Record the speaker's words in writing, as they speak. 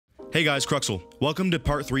Hey guys, Cruxel. Welcome to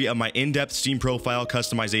part 3 of my in-depth Steam profile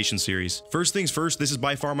customization series. First things first, this is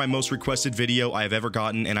by far my most requested video I have ever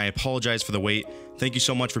gotten, and I apologize for the wait. Thank you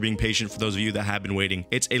so much for being patient for those of you that have been waiting.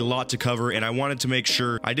 It's a lot to cover, and I wanted to make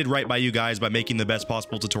sure I did right by you guys by making the best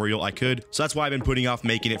possible tutorial I could, so that's why I've been putting off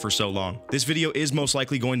making it for so long. This video is most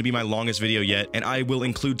likely going to be my longest video yet, and I will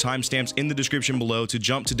include timestamps in the description below to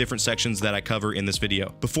jump to different sections that I cover in this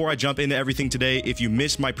video. Before I jump into everything today, if you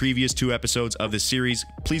missed my previous 2 episodes of this series,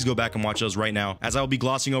 please go back and watch those right now, as I will be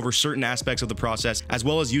glossing over certain aspects of the process, as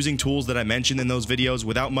well as using tools that I mentioned in those videos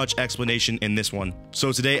without much explanation in this one.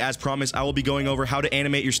 So today, as promised, I will be going over how to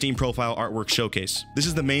animate your Steam profile artwork showcase. This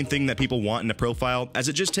is the main thing that people want in a profile, as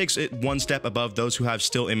it just takes it one step above those who have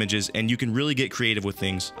still images, and you can really get creative with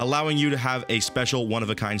things, allowing you to have a special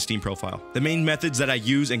one-of-a-kind Steam profile. The main methods that I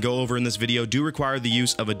use and go over in this video do require the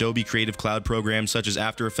use of Adobe Creative Cloud programs such as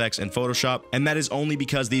After Effects and Photoshop, and that is only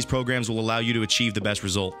because these programs will allow you to achieve the best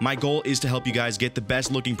result. My goal is to help you guys get the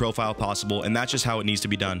best looking profile possible, and that's just how it needs to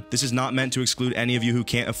be done. This is not meant to exclude any of you who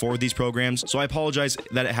can't afford these programs, so I apologize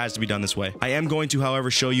that it has to be done this way. I am going to,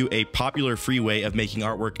 however, show you a popular free way of making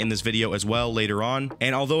artwork in this video as well later on,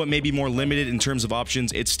 and although it may be more limited in terms of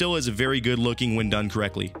options, it still is very good looking when done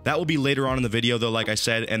correctly. That will be later on in the video though, like I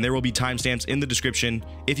said, and there will be timestamps in the description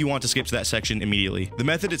if you want to skip to that section immediately. The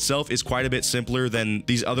method itself is quite a bit simpler than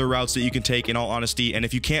these other routes that you can take, in all honesty, and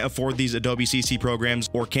if you can't afford these Adobe CC programs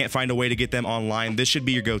or can't find a way to get them online, this should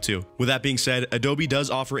be your go-to. With that being said, Adobe does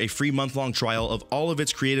offer a free month-long trial of all of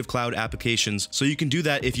its Creative Cloud applications, so you can do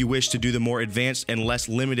that if you wish to do the more advanced and less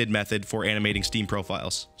limited method for animating Steam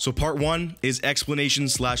profiles. So part 1 is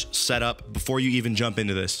explanation/setup before you even jump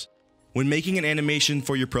into this. When making an animation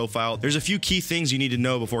for your profile, there's a few key things you need to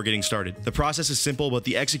know before getting started. The process is simple, but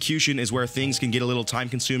the execution is where things can get a little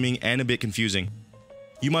time-consuming and a bit confusing.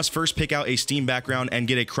 You must first pick out a Steam background and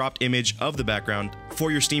get a cropped image of the background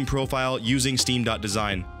for your Steam profile using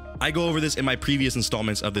Steam.design. I go over this in my previous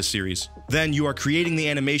installments of this series. Then you are creating the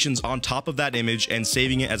animations on top of that image and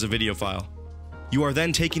saving it as a video file. You are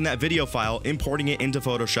then taking that video file, importing it into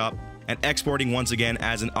Photoshop, and exporting once again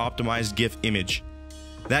as an optimized GIF image.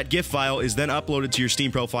 That GIF file is then uploaded to your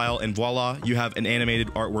Steam profile, and voila, you have an animated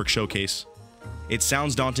artwork showcase. It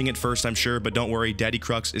sounds daunting at first, I'm sure, but don't worry, Daddy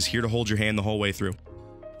Crux is here to hold your hand the whole way through.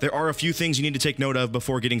 There are a few things you need to take note of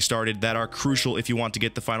before getting started that are crucial if you want to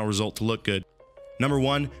get the final result to look good. Number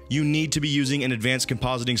 1, you need to be using an advanced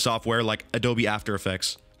compositing software like Adobe After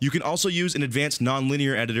Effects. You can also use an advanced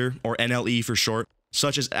nonlinear editor, or NLE for short,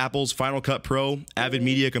 such as Apple's Final Cut Pro, Avid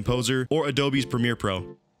Media Composer, or Adobe's Premiere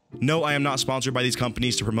Pro. No, I am not sponsored by these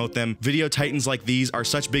companies to promote them. Video titans like these are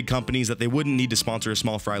such big companies that they wouldn't need to sponsor a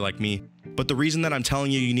small fry like me. But the reason that I'm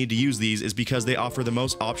telling you need to use these is because they offer the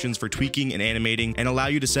most options for tweaking and animating and allow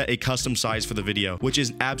you to set a custom size for the video, which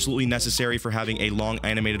is absolutely necessary for having a long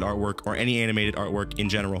animated artwork or any animated artwork in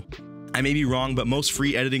general. I may be wrong, but most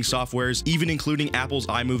free editing softwares, even including Apple's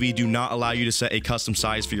iMovie, do not allow you to set a custom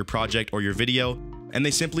size for your project or your video, and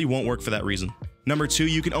they simply won't work for that reason. Number 2,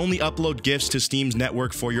 you can only upload GIFs to Steam's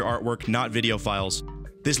network for your artwork, not video files.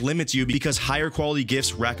 This limits you because higher quality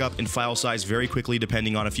GIFs rack up in file size very quickly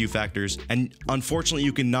depending on a few factors, and unfortunately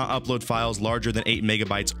you cannot upload files larger than 8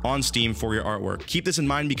 megabytes on Steam for your artwork. Keep this in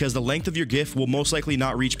mind because the length of your GIF will most likely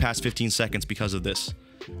not reach past 15 seconds because of this.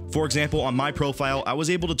 For example, on my profile, I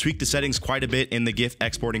was able to tweak the settings quite a bit in the GIF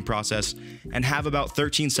exporting process and have about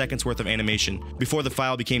 13 seconds worth of animation before the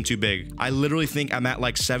file became too big. I literally think I'm at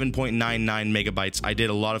like 7.99 megabytes. I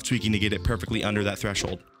did a lot of tweaking to get it perfectly under that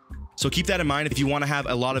threshold. So keep that in mind if you want to have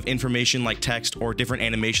a lot of information like text or different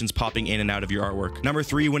animations popping in and out of your artwork. Number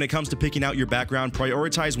 3, when it comes to picking out your background,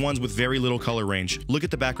 prioritize ones with very little color range. Look at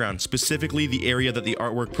the background, specifically the area that the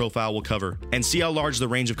artwork profile will cover, and see how large the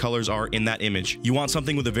range of colors are in that image. You want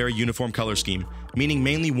something with a very uniform color scheme, meaning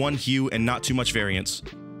mainly one hue and not too much variance.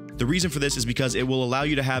 The reason for this is because it will allow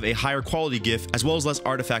you to have a higher quality GIF as well as less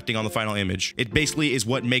artifacting on the final image. It basically is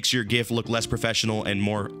what makes your GIF look less professional and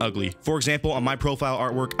more ugly. For example, on my profile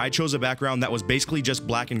artwork, I chose a background that was basically just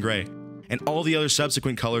black and gray, and all the other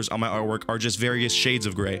subsequent colors on my artwork are just various shades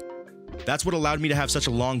of gray. That's what allowed me to have such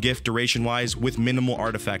a long GIF duration-wise with minimal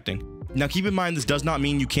artifacting. Now keep in mind this does not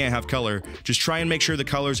mean you can't have color, just try and make sure the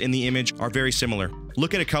colors in the image are very similar.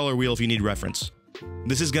 Look at a color wheel if you need reference.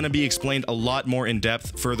 This is going to be explained a lot more in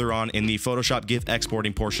depth further on in the Photoshop GIF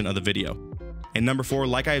exporting portion of the video. And number 4,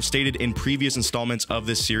 like I have stated in previous installments of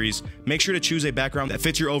this series, make sure to choose a background that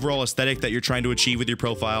fits your overall aesthetic that you're trying to achieve with your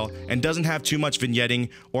profile and doesn't have too much vignetting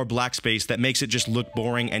or black space that makes it just look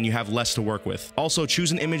boring and you have less to work with. Also,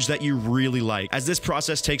 choose an image that you really like, as this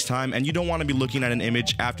process takes time and you don't want to be looking at an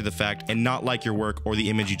image after the fact and not like your work or the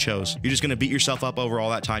image you chose. You're just going to beat yourself up over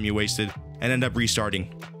all that time you wasted and end up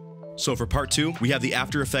restarting. So for part 2, we have the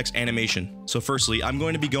After Effects animation. So firstly, I'm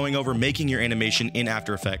going to be going over making your animation in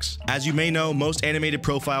After Effects. As you may know, most animated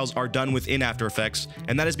profiles are done within After Effects,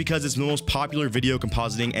 and that is because it's the most popular video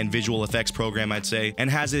compositing and visual effects program, I'd say, and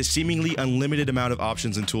has a seemingly unlimited amount of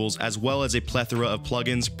options and tools, as well as a plethora of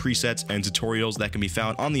plugins, presets, and tutorials that can be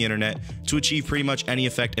found on the internet to achieve pretty much any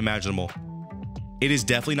effect imaginable. It is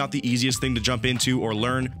definitely not the easiest thing to jump into or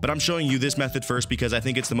learn, but I'm showing you this method first because I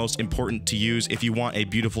think it's the most important to use if you want a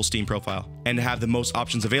beautiful Steam profile and to have the most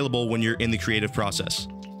options available when you're in the creative process.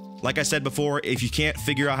 Like I said before, if you can't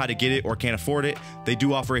figure out how to get it or can't afford it, they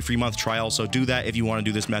do offer a free month trial, so do that if you want to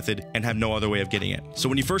do this method and have no other way of getting it. So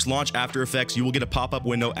when you first launch After Effects, you will get a pop-up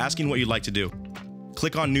window asking what you'd like to do.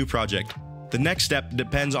 Click on New Project. The next step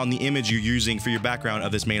depends on the image you're using for your background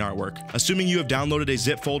of this main artwork. Assuming you have downloaded a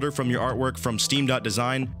zip folder from your artwork from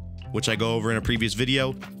steam.design, which I go over in a previous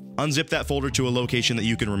video, unzip that folder to a location that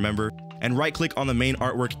you can remember, and right-click on the main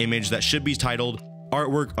artwork image that should be titled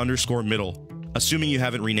artwork_middle, assuming you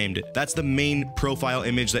haven't renamed it. That's the main profile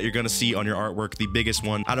image that you're going to see on your artwork, the biggest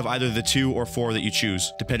one out of either the 2 or 4 that you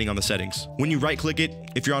choose, depending on the settings. When you right-click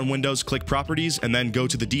it, if you're on Windows, click Properties and then go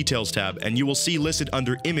to the Details tab, and you will see listed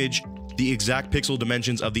under Image the exact pixel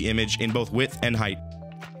dimensions of the image in both width and height.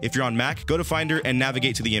 If you're on Mac, go to Finder and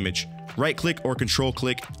navigate to the image. Right-click or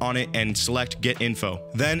control-click on it and select Get Info.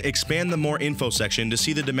 Then expand the More Info section to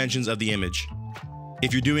see the dimensions of the image.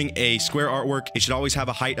 If you're doing a square artwork, it should always have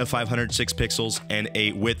a height of 506 pixels and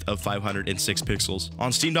a width of 506 pixels.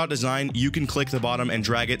 On Steam.design, you can click the bottom and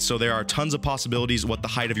drag it, so there are tons of possibilities what the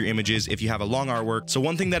height of your image is if you have a long artwork. So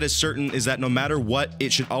one thing that is certain is that no matter what,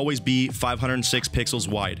 it should always be 506 pixels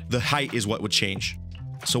wide. The height is what would change.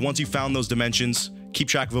 So once you've found those dimensions, keep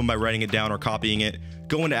track of them by writing it down or copying it.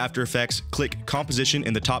 Go into After Effects, click Composition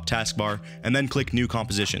in the top taskbar, and then click New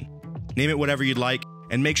Composition. Name it whatever you'd like,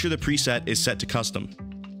 and make sure the preset is set to custom.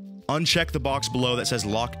 Uncheck the box below that says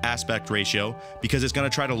Lock Aspect Ratio because it's going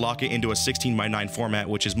to try to lock it into a 16:9 format,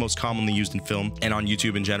 which is most commonly used in film and on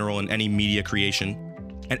YouTube in general and any media creation.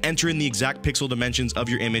 And enter in the exact pixel dimensions of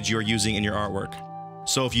your image you are using in your artwork.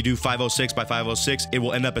 So if you do 506 by 506, it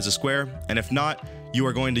will end up as a square, and if not, you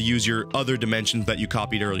are going to use your other dimensions that you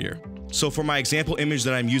copied earlier. So for my example image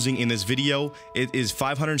that I'm using in this video, it is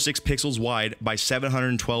 506 pixels wide by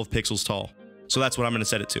 712 pixels tall. So that's what I'm going to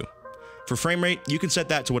set it to. For frame rate, you can set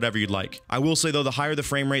that to whatever you'd like. I will say though, the higher the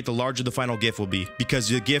frame rate, the larger the final GIF will be, because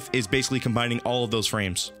the GIF is basically combining all of those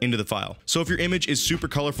frames into the file. So if your image is super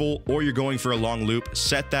colorful or you're going for a long loop,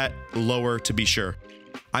 set that lower to be sure.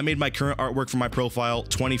 I made my current artwork for my profile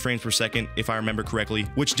 20 frames per second, if I remember correctly,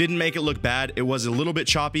 which didn't make it look bad. It was a little bit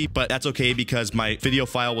choppy, but that's okay because my video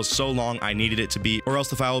file was so long I needed it to be, or else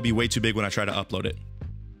the file will be way too big when I try to upload it.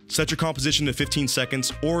 Set your composition to 15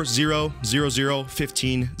 seconds or 0, 0, 0,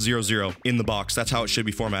 15, 0, 0 in the box. That's how it should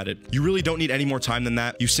be formatted. You really don't need any more time than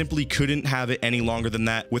that. You simply couldn't have it any longer than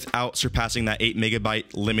that without surpassing that 8 megabyte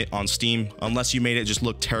limit on Steam, unless you made it just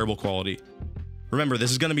look terrible quality. Remember,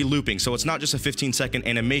 this is going to be looping, so it's not just a 15-second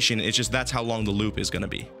animation, it's just that's how long the loop is going to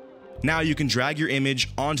be. Now you can drag your image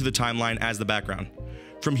onto the timeline as the background.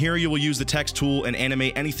 From here, you will use the text tool and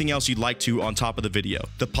animate anything else you'd like to on top of the video.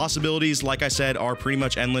 The possibilities, like I said, are pretty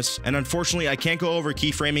much endless, and unfortunately, I can't go over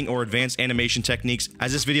keyframing or advanced animation techniques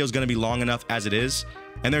as this video is going to be long enough as it is,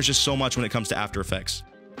 and there's just so much when it comes to After Effects.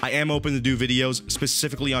 I am open to do videos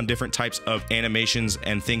specifically on different types of animations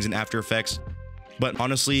and things in After Effects, but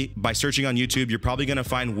honestly, by searching on YouTube, you're probably going to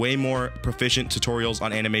find way more proficient tutorials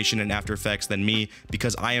on animation and After Effects than me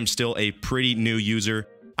because I am still a pretty new user.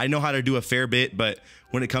 I know how to do a fair bit, but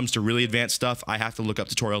when it comes to really advanced stuff, I have to look up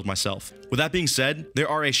tutorials myself. With that being said, there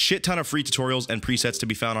are a shit ton of free tutorials and presets to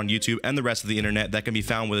be found on YouTube and the rest of the internet that can be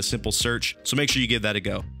found with a simple search, so make sure you give that a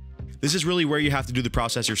go. This is really where you have to do the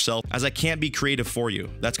process yourself, as I can't be creative for you.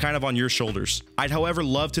 That's kind of on your shoulders. I'd however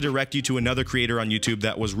love to direct you to another creator on YouTube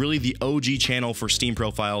that was really the OG channel for Steam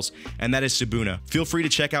profiles, and that is Sabuna. Feel free to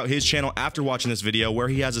check out his channel after watching this video, where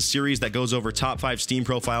he has a series that goes over top 5 Steam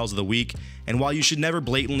profiles of the week, and while you should never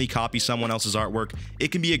blatantly copy someone else's artwork, it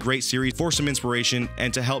can be a great series for some inspiration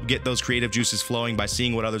and to help get those creative juices flowing by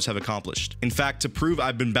seeing what others have accomplished. In fact, to prove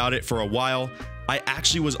I've been about it for a while, I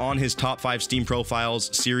actually was on his top 5 Steam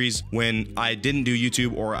profiles series when I didn't do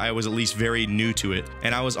YouTube, or I was at least very new to it,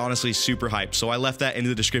 and I was honestly super hyped, so I left that in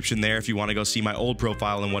the description there if you want to go see my old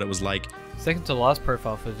profile and what it was like. Second to last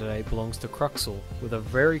profile for today belongs to Cruxel, with a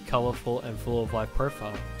very colourful and full of life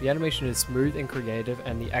profile. The animation is smooth and creative,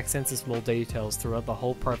 and the accents and small details throughout the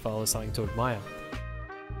whole profile is something to admire.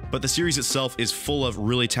 But the series itself is full of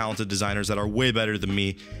really talented designers that are way better than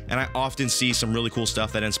me, and I often see some really cool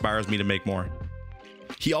stuff that inspires me to make more.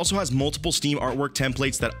 He also has multiple Steam artwork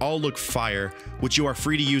templates that all look fire, which you are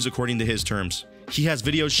free to use according to his terms. He has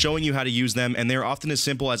videos showing you how to use them, and they are often as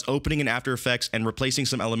simple as opening an After Effects and replacing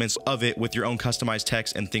some elements of it with your own customized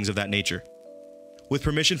text and things of that nature. With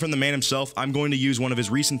permission from the man himself, I'm going to use one of his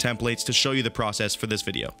recent templates to show you the process for this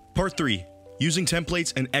video. Part 3. Using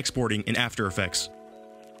templates and exporting in After Effects.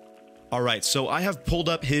 Alright, so I have pulled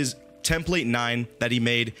up his template 9 that he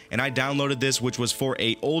made, and I downloaded this, which was for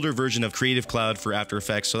an older version of Creative Cloud for After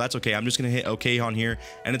Effects, so that's okay. I'm just going to hit OK on here,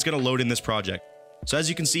 and it's going to load in this project. So as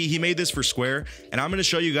you can see, he made this for Square, and I'm going to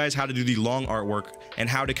show you guys how to do the long artwork and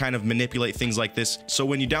how to kind of manipulate things like this, so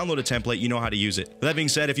when you download a template, you know how to use it. With that being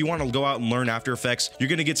said, if you want to go out and learn After Effects, you're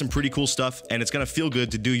going to get some pretty cool stuff, and it's going to feel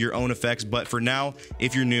good to do your own effects, but for now,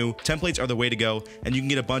 if you're new, templates are the way to go, and you can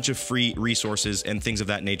get a bunch of free resources and things of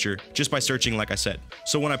that nature just by searching, like I said.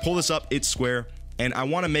 So when I pull this up, it's Square, and I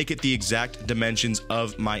want to make it the exact dimensions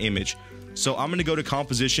of my image. So I'm going to go to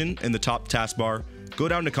Composition in the top taskbar, go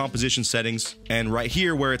down to Composition Settings, and right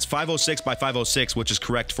here where it's 506 by 506, which is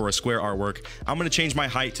correct for a Square artwork, I'm going to change my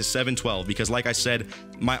height to 712 because, like I said,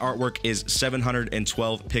 my artwork is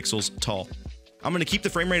 712 pixels tall. I'm going to keep the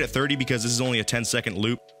frame rate at 30 because this is only a 10-second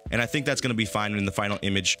loop, and I think that's going to be fine in the final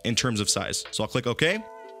image in terms of size. So I'll click OK.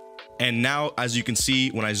 And now, as you can see,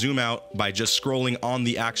 when I zoom out by just scrolling on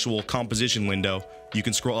the actual composition window, you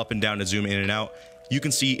can scroll up and down to zoom in and out. You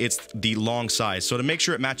can see it's the long size. So to make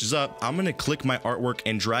sure it matches up, I'm going to click my artwork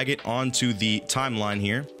and drag it onto the timeline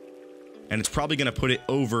here. And it's probably going to put it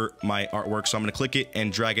over my artwork. So I'm going to click it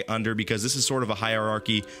and drag it under because this is sort of a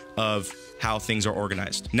hierarchy of how things are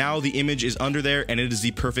organized. Now the image is under there and it is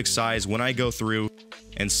the perfect size. When I go through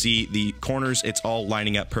and see the corners, it's all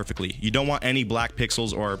lining up perfectly. You don't want any black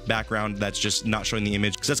pixels or background that's just not showing the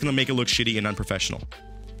image because that's going to make it look shitty and unprofessional.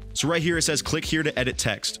 So right here it says click here to edit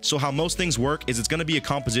text. So how most things work is it's going to be a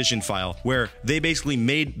composition file where they basically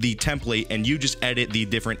made the template and you just edit the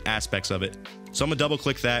different aspects of it. So I'm going to double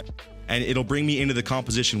click that and it'll bring me into the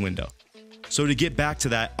composition window. So to get back to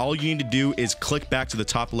that, all you need to do is click back to the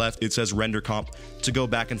top left. It says render comp to go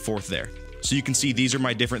back and forth there. So you can see these are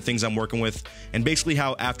my different things I'm working with. And basically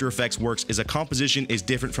how After Effects works is a composition is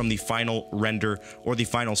different from the final render or the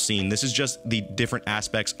final scene. This is just the different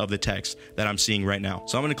aspects of the text that I'm seeing right now.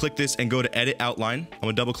 So I'm going to click this and go to edit outline. I'm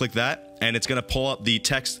going to double click that and it's going to pull up the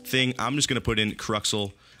text thing. I'm just going to put in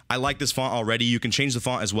Cruxel. I like this font already. You can change the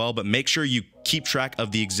font as well, but make sure you keep track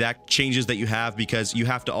of the exact changes that you have because you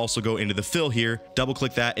have to also go into the fill here. Double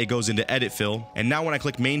click that, it goes into edit fill. And now when I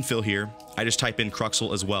click main fill here, I just type in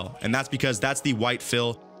Cruxel as well. And that's because that's the white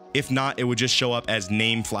fill. If not, it would just show up as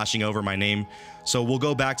name flashing over my name. So we'll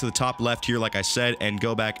go back to the top left here, like I said, and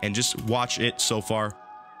go back and just watch it so far.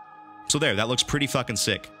 So there, that looks pretty fucking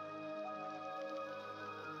sick.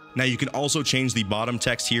 Now you can also change the bottom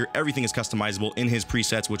text here. Everything is customizable in his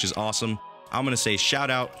presets, which is awesome. I'm going to say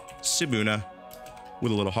shout out Sibuna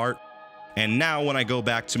with a little heart. And now when I go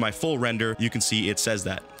back to my full render, you can see it says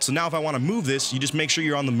that. So now if I want to move this, you just make sure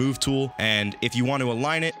you're on the move tool. And if you want to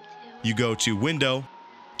align it, you go to window,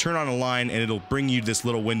 turn on align, and it'll bring you this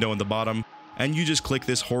little window in the bottom. And you just click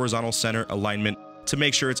this horizontal center alignment to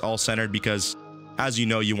make sure it's all centered because as you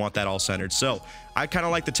know, you want that all centered. So I kind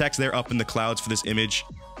of like the text there up in the clouds for this image.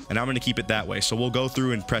 And I'm going to keep it that way. So we'll go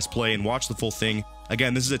through and press play and watch the full thing.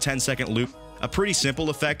 Again, this is a 10-second loop. A pretty simple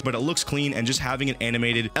effect, but it looks clean and just having it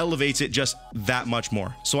animated elevates it just that much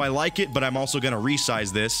more. So I like it, but I'm also going to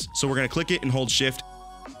resize this. So we're going to click it and hold shift.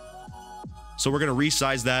 So we're going to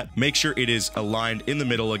resize that, make sure it is aligned in the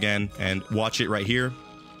middle again and watch it right here.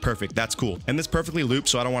 Perfect. That's cool. And this perfectly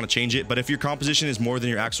loops, so I don't want to change it. But if your composition is more than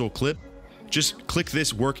your actual clip, just click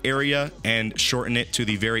this work area and shorten it to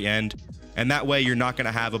the very end. And that way you're not going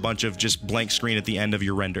to have a bunch of just blank screen at the end of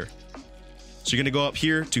your render. So you're going to go up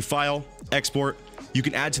here to File, Export. You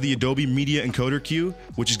can add to the Adobe Media Encoder queue,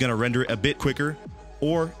 which is going to render it a bit quicker.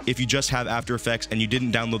 Or if you just have After Effects and you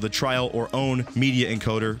didn't download the trial or own Media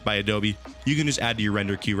Encoder by Adobe, you can just add to your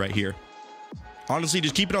render queue right here. Honestly,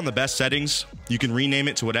 just keep it on the best settings. You can rename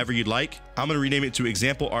it to whatever you'd like. I'm going to rename it to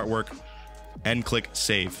Example Artwork and click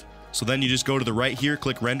Save. So then you just go to the right here,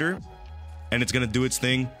 click Render, and it's going to do its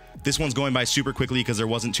thing. This one's going by super quickly because there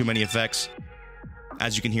wasn't too many effects.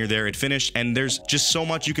 As you can hear there, it finished, and there's just so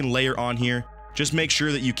much you can layer on here. Just make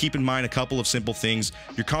sure that you keep in mind a couple of simple things.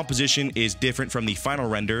 Your composition is different from the final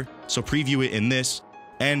render, so preview it in this.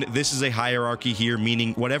 And this is a hierarchy here,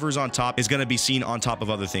 meaning whatever's on top is going to be seen on top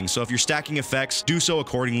of other things. So if you're stacking effects, do so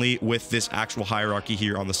accordingly with this actual hierarchy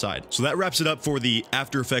here on the side. So that wraps it up for the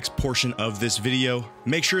After Effects portion of this video.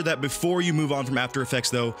 Make sure that before you move on from After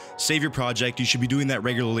Effects though, save your project. You should be doing that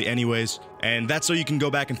regularly anyways. And that's so you can go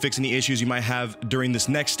back and fix any issues you might have during this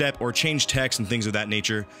next step or change text and things of that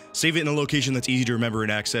nature. Save it in a location that's easy to remember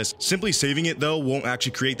and access. Simply saving it though won't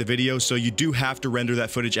actually create the video, so you do have to render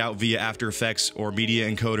that footage out via After Effects or Media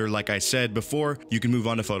Encoder like I said before you can move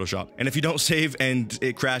on to Photoshop. And if you don't save and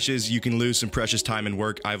it crashes, you can lose some precious time and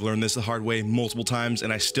work. I've learned this the hard way multiple times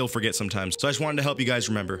and I still forget sometimes. So I just wanted to help you guys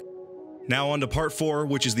remember. Now on to part 4,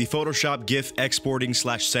 which is the Photoshop GIF exporting /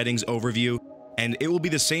 settings overview. And it will be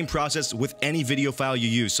the same process with any video file you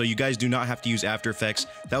use, so you guys do not have to use After Effects.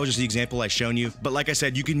 That was just the example I shown you. But like I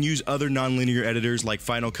said, you can use other non-linear editors like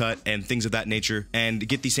Final Cut and things of that nature and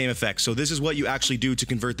get the same effects. So this is what you actually do to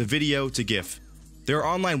convert the video to GIF. There are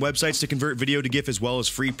online websites to convert video to GIF as well as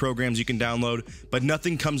free programs you can download, but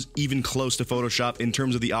nothing comes even close to Photoshop in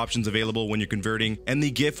terms of the options available when you're converting, and the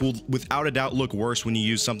GIF will without a doubt look worse when you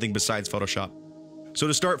use something besides Photoshop. So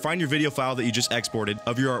to start, find your video file that you just exported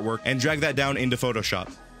of your artwork and drag that down into Photoshop.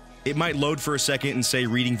 It might load for a second and say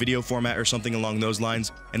reading video format or something along those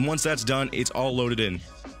lines, and once that's done, it's all loaded in.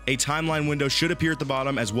 A timeline window should appear at the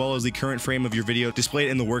bottom as well as the current frame of your video displayed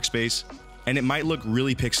in the workspace. And it might look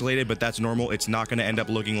really pixelated, but that's normal. It's not going to end up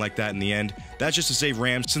looking like that in the end. That's just to save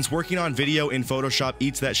RAM, since working on video in Photoshop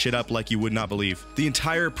eats that shit up like you would not believe. The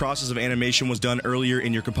entire process of animation was done earlier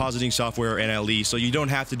in your compositing software or NLE, so you don't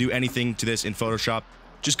have to do anything to this in Photoshop.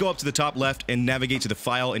 Just go up to the top left and navigate to the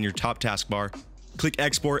file in your top taskbar. Click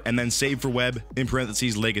export and then save for web, in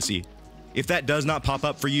parentheses legacy. If that does not pop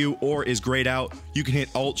up for you or is grayed out, you can hit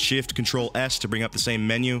Alt-Shift-Control-S to bring up the same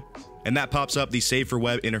menu. And that pops up the Save for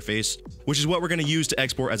Web interface, which is what we're going to use to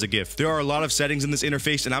export as a GIF. There are a lot of settings in this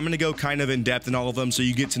interface, and I'm going to go kind of in depth in all of them so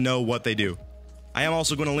you get to know what they do. I am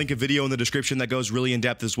also going to link a video in the description that goes really in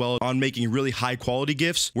depth as well on making really high quality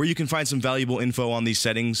GIFs, where you can find some valuable info on these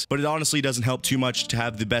settings, but it honestly doesn't help too much to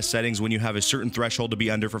have the best settings when you have a certain threshold to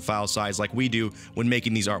be under for file size like we do when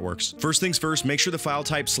making these artworks. First things first, make sure the file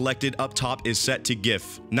type selected up top is set to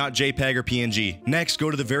GIF, not JPEG or PNG. Next,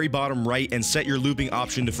 go to the very bottom right and set your looping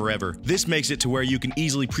option to forever. This makes it to where you can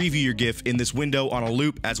easily preview your GIF in this window on a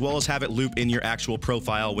loop, as well as have it loop in your actual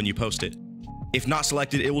profile when you post it. If not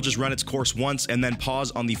selected, it will just run its course once and then pause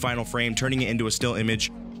on the final frame, turning it into a still image,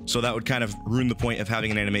 so that would kind of ruin the point of having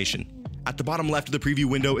an animation. At the bottom left of the preview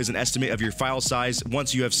window is an estimate of your file size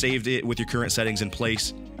once you have saved it with your current settings in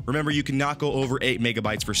place. Remember, you cannot go over 8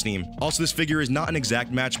 megabytes for Steam. Also, this figure is not an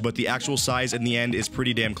exact match, but the actual size in the end is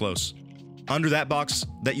pretty damn close. Under that box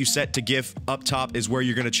that you set to GIF, up top is where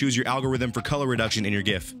you're going to choose your algorithm for color reduction in your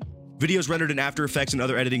GIF. Videos rendered in After Effects and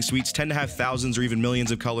other editing suites tend to have thousands or even millions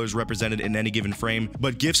of colors represented in any given frame,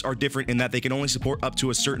 but GIFs are different in that they can only support up to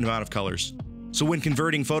a certain amount of colors. So when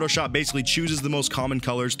converting, Photoshop basically chooses the most common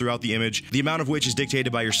colors throughout the image, the amount of which is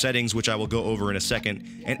dictated by your settings, which I will go over in a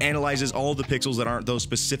second, and analyzes all of the pixels that aren't those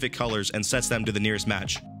specific colors and sets them to the nearest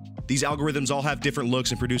match. These algorithms all have different looks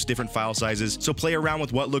and produce different file sizes, so play around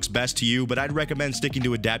with what looks best to you, but I'd recommend sticking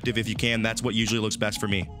to adaptive if you can. That's what usually looks best for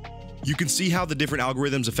me. You can see how the different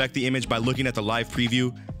algorithms affect the image by looking at the live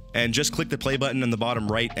preview, and just click the play button in the bottom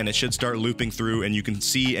right and it should start looping through and you can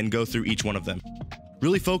see and go through each one of them.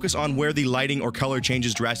 Really focus on where the lighting or color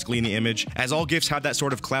changes drastically in the image, as all GIFs have that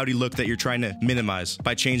sort of cloudy look that you're trying to minimize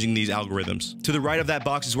by changing these algorithms. To the right of that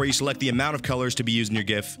box is where you select the amount of colors to be used in your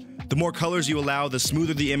GIF. The more colors you allow, the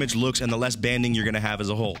smoother the image looks and the less banding you're going to have as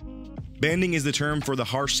a whole. Banding is the term for the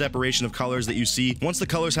harsh separation of colors that you see once the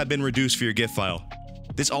colors have been reduced for your GIF file.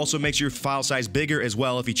 This also makes your file size bigger as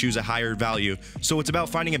well if you choose a higher value, so it's about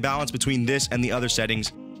finding a balance between this and the other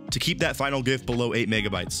settings to keep that final GIF below 8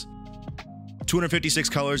 megabytes. 256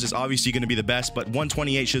 colors is obviously going to be the best, but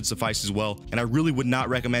 128 should suffice as well, and I really would not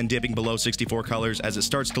recommend dipping below 64 colors as it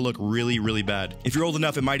starts to look really bad. If you're old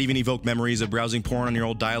enough, it might even evoke memories of browsing porn on your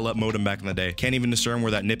old dial-up modem back in the day. Can't even discern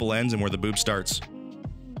where that nipple ends and where the boob starts.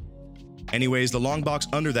 Anyways, the long box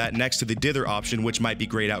under that next to the dither option, which might be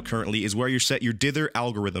grayed out currently, is where you set your dither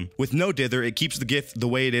algorithm. With no dither, it keeps the GIF the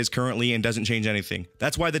way it is currently and doesn't change anything.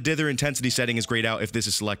 That's why the dither intensity setting is grayed out if this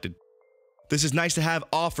is selected. This is nice to have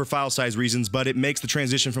off for file size reasons, but it makes the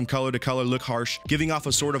transition from color to color look harsh, giving off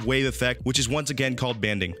a sort of wave effect, which is once again called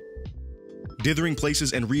banding. Dithering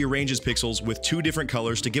places and rearranges pixels with 2 different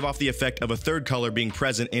colors to give off the effect of a third color being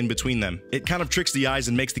present in between them. It kind of tricks the eyes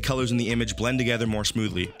and makes the colors in the image blend together more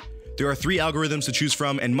smoothly. There are 3 algorithms to choose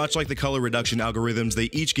from, and much like the color reduction algorithms, they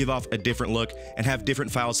each give off a different look and have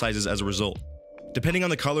different file sizes as a result. Depending on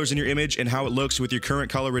the colors in your image and how it looks with your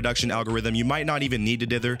current color reduction algorithm, you might not even need to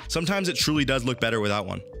dither. Sometimes it truly does look better without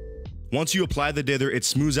one. Once you apply the dither, it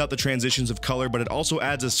smooths out the transitions of color, but it also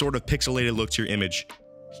adds a sort of pixelated look to your image.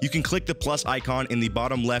 You can click the plus icon in the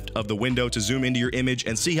bottom left of the window to zoom into your image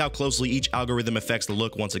and see how closely each algorithm affects the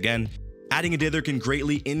look once again. Adding a dither can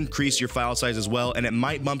greatly increase your file size as well, and it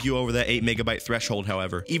might bump you over that 8 MB threshold,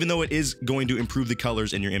 however, even though it is going to improve the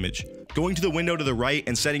colors in your image. Going to the window to the right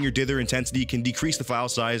and setting your dither intensity can decrease the file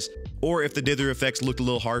size, or if the dither effects look a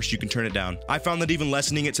little harsh, you can turn it down. I found that even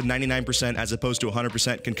lessening it to 99% as opposed to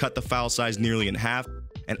 100% can cut the file size nearly in half.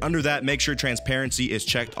 And under that, make sure transparency is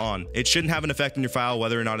checked on. It shouldn't have an effect on your file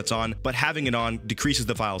whether or not it's on, but having it on decreases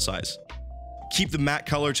the file size. Keep the matte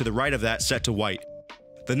color to the right of that set to white.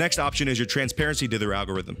 The next option is your transparency dither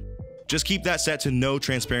algorithm. Just keep that set to no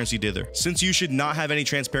transparency dither, since you should not have any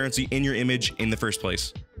transparency in your image in the first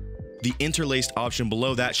place. The interlaced option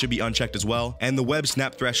below that should be unchecked as well, and the web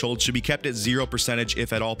snap threshold should be kept at 0%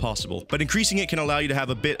 if at all possible, but increasing it can allow you to have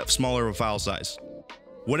a bit of smaller of a file size.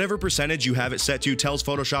 Whatever percentage you have it set to tells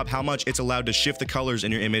Photoshop how much it's allowed to shift the colors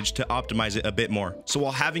in your image to optimize it a bit more. So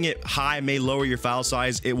while having it high may lower your file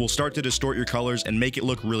size, it will start to distort your colors and make it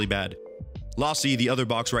look really bad. Lossy, the other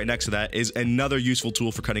box right next to that, is another useful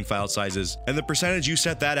tool for cutting file sizes, and the percentage you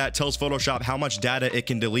set that at tells Photoshop how much data it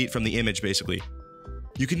can delete from the image basically.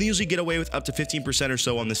 You can usually get away with up to 15% or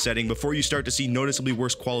so on this setting before you start to see noticeably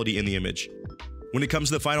worse quality in the image. When it comes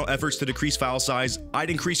to the final efforts to decrease file size, I'd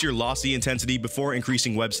increase your lossy intensity before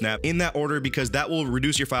increasing web snap in that order because that will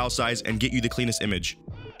reduce your file size and get you the cleanest image.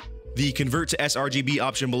 The convert to sRGB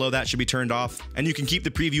option below that should be turned off, and you can keep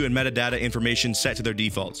the preview and metadata information set to their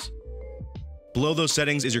defaults. Below those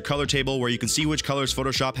settings is your color table where you can see which colors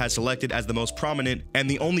Photoshop has selected as the most prominent and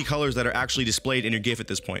the only colors that are actually displayed in your GIF at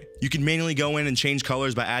this point. You can manually go in and change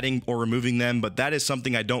colors by adding or removing them, but that is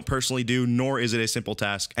something I don't personally do, nor is it a simple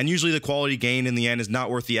task. And usually the quality gain in the end is not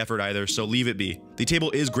worth the effort either, so leave it be. The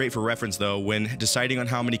table is great for reference though when deciding on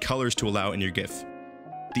how many colors to allow in your GIF.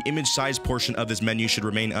 The image size portion of this menu should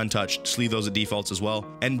remain untouched, just leave those at defaults as well.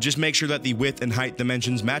 And just make sure that the width and height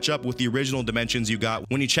dimensions match up with the original dimensions you got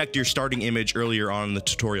when you checked your starting image earlier on in the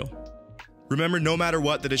tutorial. Remember, no matter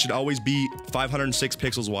what, that it should always be 506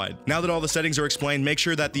 pixels wide. Now that all the settings are explained, make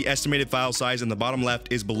sure that the estimated file size in the bottom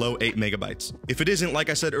left is below 8 MB. If it isn't, like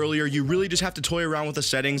I said earlier, you really just have to toy around with the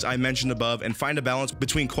settings I mentioned above and find a balance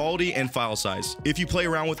between quality and file size. If you play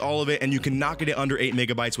around with all of it and you cannot get it under 8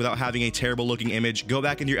 MB without having a terrible looking image, go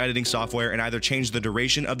back into your editing software and either change the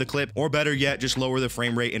duration of the clip, or better yet, just lower the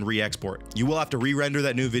frame rate and re-export. You will have to re-render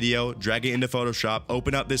that new video, drag it into Photoshop,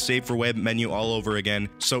 open up this Save for Web menu all over again,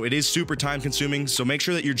 so it is super time consuming, so make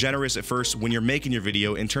sure that you're generous at first when you're making your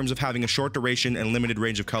video in terms of having a short duration and limited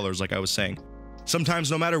range of colors like I was saying. Sometimes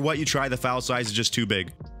no matter what you try, the file size is just too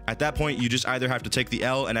big. At that point, you just either have to take the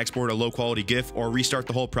L and export a low quality GIF or restart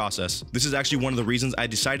the whole process. This is actually one of the reasons I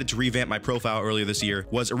decided to revamp my profile earlier this year,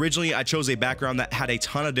 was originally I chose a background that had a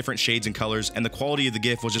ton of different shades and colors and the quality of the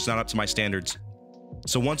GIF was just not up to my standards.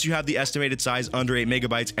 So once you have the estimated size under 8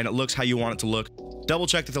 MB and it looks how you want it to look, double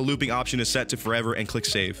check that the looping option is set to forever and click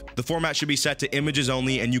save. The format should be set to images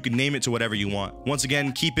only and you can name it to whatever you want. Once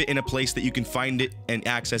again, keep it in a place that you can find it and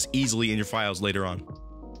access easily in your files later on.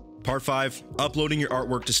 Part 5. Uploading your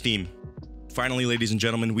artwork to Steam. Finally, ladies and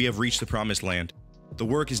gentlemen, we have reached the promised land. The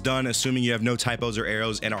work is done, assuming you have no typos or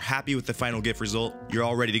errors and are happy with the final GIF result, you're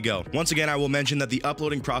all ready to go. Once again, I will mention that the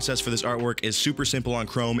uploading process for this artwork is super simple on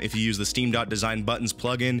Chrome if you use the Steam.Design Buttons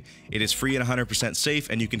plugin. It is free and 100% safe,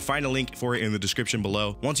 and you can find a link for it in the description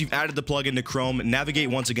below. Once you've added the plugin to Chrome, navigate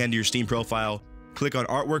once again to your Steam profile, click on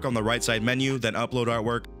Artwork on the right side menu, then Upload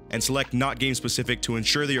Artwork, and select Not Game Specific to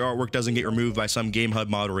ensure that your artwork doesn't get removed by some GameHub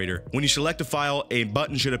moderator. When you select a file, a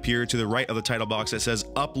button should appear to the right of the title box that says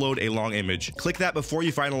Upload a Long Image. Click that before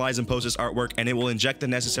you finalize and post this artwork, and it will inject the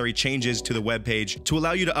necessary changes to the web page to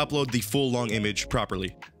allow you to upload the full long image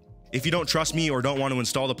properly. If you don't trust me or don't want to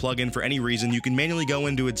install the plugin for any reason, you can manually go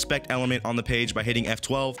into Inspect Element on the page by hitting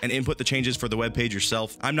F12 and input the changes for the web page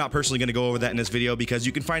yourself. I'm not personally going to go over that in this video because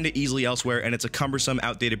you can find it easily elsewhere and it's a cumbersome,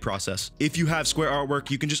 outdated process. If you have Square artwork,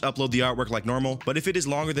 you can just upload the artwork like normal, but if it is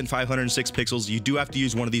longer than 506 pixels, you do have to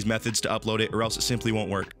use one of these methods to upload it or else it simply won't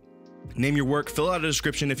work. Name your work, fill out a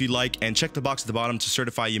description if you'd like, and check the box at the bottom to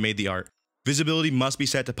certify you made the art. Visibility must be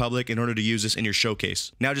set to public in order to use this in your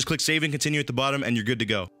showcase. Now just click Save and Continue at the bottom and you're good to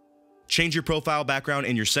go. Change your profile background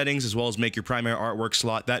in your settings as well as make your primary artwork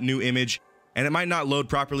slot that new image And it might not load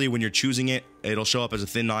properly when you're choosing it. It'll show up as a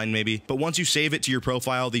thin line maybe. But once you save it to your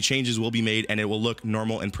profile, the changes will be made and it will look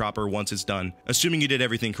normal and proper once it's done, assuming you did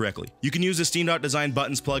everything correctly. You can use the Steam.design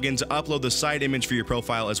buttons plugin to upload the side image for your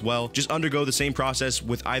profile as well. Just undergo the same process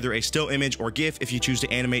with either a still image or GIF if you choose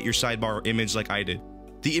to animate your sidebar or image like I did.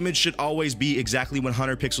 The image should always be exactly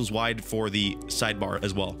 100 pixels wide for the sidebar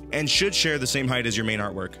as well, and should share the same height as your main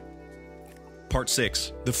artwork. Part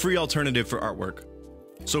 6. The free alternative for artwork.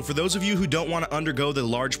 So for those of you who don't want to undergo the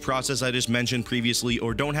large process I just mentioned previously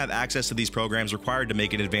or don't have access to these programs required to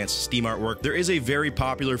make an advanced Steam artwork, there is a very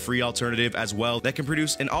popular free alternative as well that can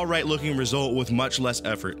produce an alright looking result with much less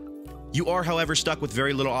effort. You are, however, stuck with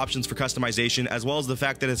very little options for customization, as well as the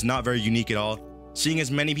fact that it's not very unique at all, seeing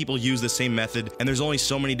as many people use the same method and there's only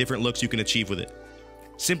so many different looks you can achieve with it.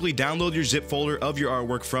 Simply download your zip folder of your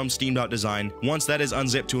artwork from Steam.design. Once that is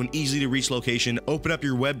unzipped to an easy to reach location, open up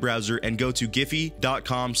your web browser and go to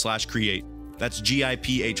giphy.com/create. That's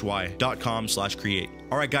giphy.com/create.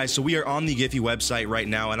 Alright guys, so we are on the Giphy website right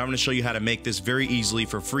now and I'm going to show you how to make this very easily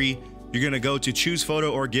for free. You're going to go to choose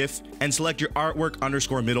photo or GIF and select your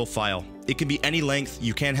artwork_middle file. It can be any length,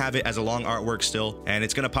 you can have it as a long artwork still, and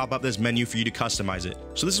it's going to pop up this menu for you to customize it.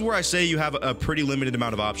 So this is where I say you have a pretty limited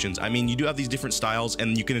amount of options. I mean, you do have these different styles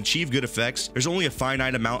and you can achieve good effects. There's only a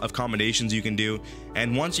finite amount of combinations you can do,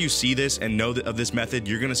 and once you see this and know of this method,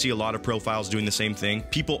 you're going to see a lot of profiles doing the same thing.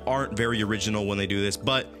 People aren't very original when they do this,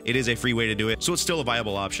 but it is a free way to do it, so it's still a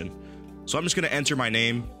viable option. So I'm just going to enter my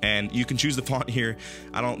name and you can choose the font here.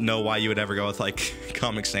 I don't know why you would ever go with like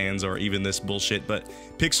Comic Sans or even this bullshit, but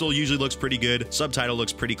Pixel usually looks pretty good. Subtitle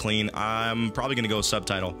looks pretty clean. I'm probably going to go with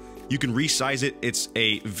Subtitle. You can resize it. It's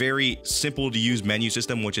a very simple to use menu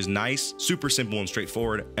system, which is nice, super simple and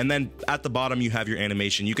straightforward. And then at the bottom, you have your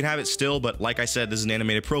animation. You can have it still, but like I said, this is an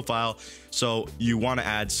animated profile, so you want to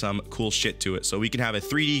add some cool shit to it. So we can have a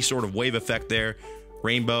 3D sort of wave effect there.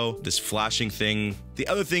 Rainbow, this flashing thing. The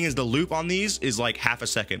other thing is the loop on these is like half a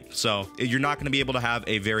second. So you're not going to be able to have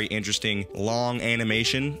a very interesting long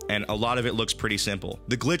animation, and a lot of it looks pretty simple.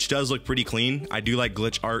 The glitch does look pretty clean. I do like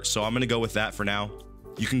glitch art, so I'm going to go with that for now.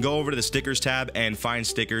 You can go over to the stickers tab and find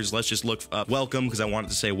stickers. Let's just look up welcome because I want it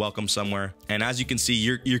to say welcome somewhere. And as you can see,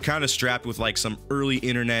 you're kind of strapped with like some early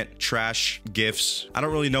internet trash GIFs. I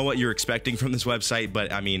don't really know what you're expecting from this website,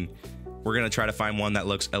 but I mean, we're going to try to find one that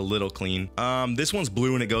looks a little clean. This one's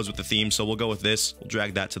blue and it goes with the theme, so we'll go with this. We'll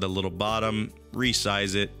drag that to the little bottom,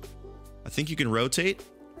 resize it. I think you can rotate,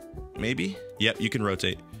 maybe? Yep, you can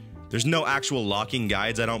rotate. There's no actual locking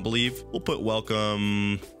guides, I don't believe. We'll put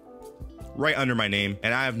welcome right under my name,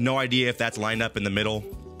 and I have no idea if that's lined up in the middle.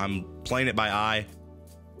 I'm playing it by eye.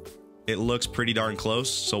 It looks pretty darn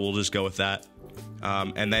close, so we'll just go with that.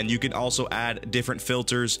 And then you can also add different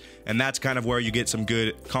filters, and that's kind of where you get some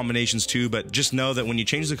good combinations too, but just know that when you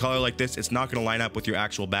change the color like this, it's not going to line up with your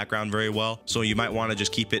actual background very well, so you might want to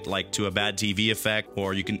just keep it like to a bad TV effect,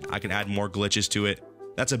 or I can add more glitches to it.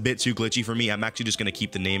 That's a bit too glitchy for me. I'm actually just going to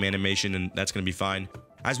keep the name animation, and that's going to be fine,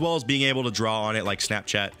 as well as being able to draw on it like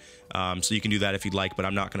Snapchat. So you can do that if you'd like, but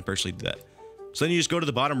I'm not going to personally do that. So then you just go to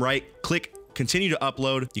the bottom right, click continue to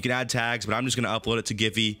upload. You can add tags, but I'm just going to upload it to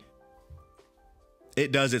Giphy.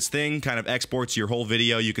 It does its thing, kind of exports your whole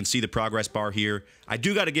video. You can see the progress bar here. I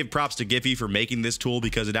do got to give props to Giphy for making this tool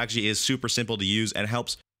because it actually is super simple to use and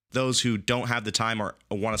helps those who don't have the time or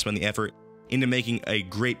want to spend the effort into making a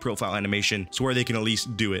great profile animation so where they can at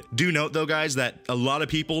least do it. Do note though, guys, that a lot of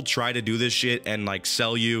people try to do this shit and like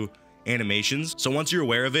sell you animations. So once you're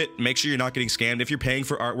aware of it, make sure you're not getting scammed. If you're paying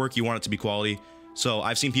for artwork, you want it to be quality. So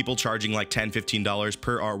I've seen people charging like $10, $15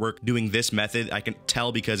 per artwork doing this method. I can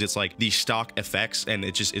tell because it's like these stock effects and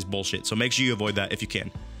it just is bullshit. So make sure you avoid that if you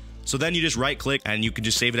can. So then you just right click and you can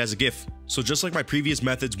just save it as a GIF. So just like my previous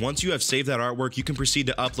methods, once you have saved that artwork, you can proceed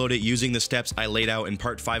to upload it using the steps I laid out in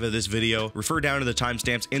part 5 of this video. Refer down to the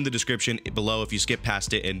timestamps in the description below if you skip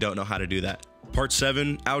past it and don't know how to do that. Part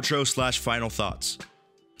 7, outro / final thoughts.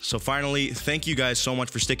 So finally, thank you guys so much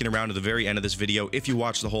for sticking around to the very end of this video if you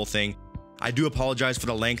watched the whole thing. I do apologize for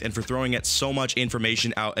the length and for throwing at so much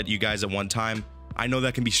information out at you guys at one time. I know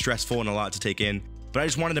that can be stressful and a lot to take in, but I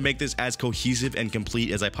just wanted to make this as cohesive and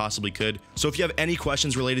complete as I possibly could. So if you have any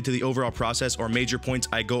questions related to the overall process or major points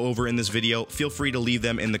I go over in this video, feel free to leave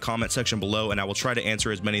them in the comment section below and I will try to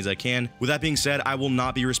answer as many as I can. With that being said, I will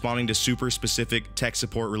not be responding to super specific tech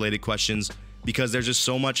support related questions because there's just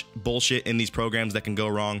so much bullshit in these programs that can go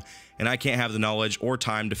wrong, and I can't have the knowledge or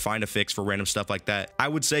time to find a fix for random stuff like that. I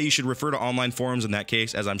would say you should refer to online forums in that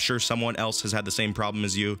case, as I'm sure someone else has had the same problem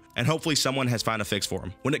as you, and hopefully someone has found a fix for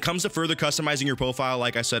them. When it comes to further customizing your profile,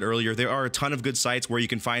 like I said earlier, there are a ton of good sites where you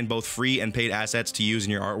can find both free and paid assets to use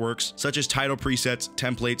in your artworks, such as title presets,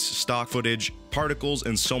 templates, stock footage, particles,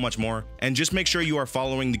 and so much more. And just make sure you are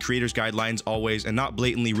following the creator's guidelines always and not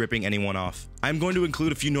blatantly ripping anyone off. I'm going to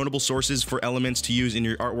include a few notable sources for elements to use in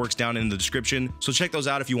your artworks down in the description, so check those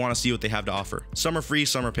out if you want to see what they have to offer. Some are free,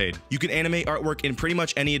 some are paid. You can animate artwork in pretty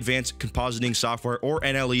much any advanced compositing software or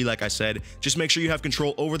NLE like I said. Just make sure you have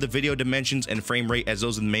control over the video dimensions and frame rate, as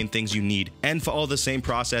those are the main things you need, and follow the same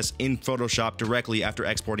process in Photoshop directly after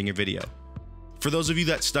exporting your video. For those of you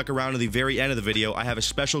that stuck around to the very end of the video, I have a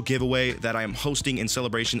special giveaway that I am hosting in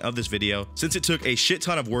celebration of this video, since it took a shit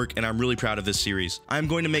ton of work and I'm really proud of this series. I'm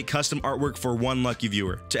going to make custom artwork for one lucky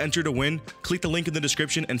viewer. To enter to win, click the link in the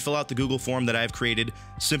description and fill out the Google form that I have created.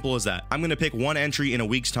 Simple as that. I'm going to pick one entry in a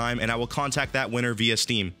week's time and I will contact that winner via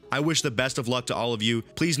Steam. I wish the best of luck to all of you.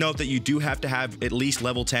 Please note that you do have to have at least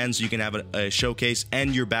level 10 so you can have a showcase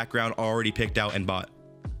and your background already picked out and bought.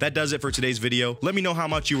 That does it for today's video. Let me know how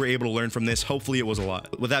much you were able to learn from this. Hopefully it was a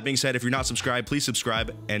lot. With that being said, if you're not subscribed, please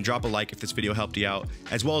subscribe and drop a like if this video helped you out,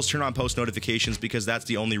 as well as turn on post notifications, because that's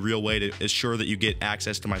the only real way to ensure that you get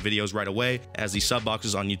access to my videos right away, as the sub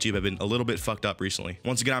boxes on YouTube have been a little bit fucked up recently.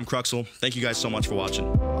 Once again, I'm Cruxel. Thank you guys so much for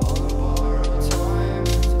watching.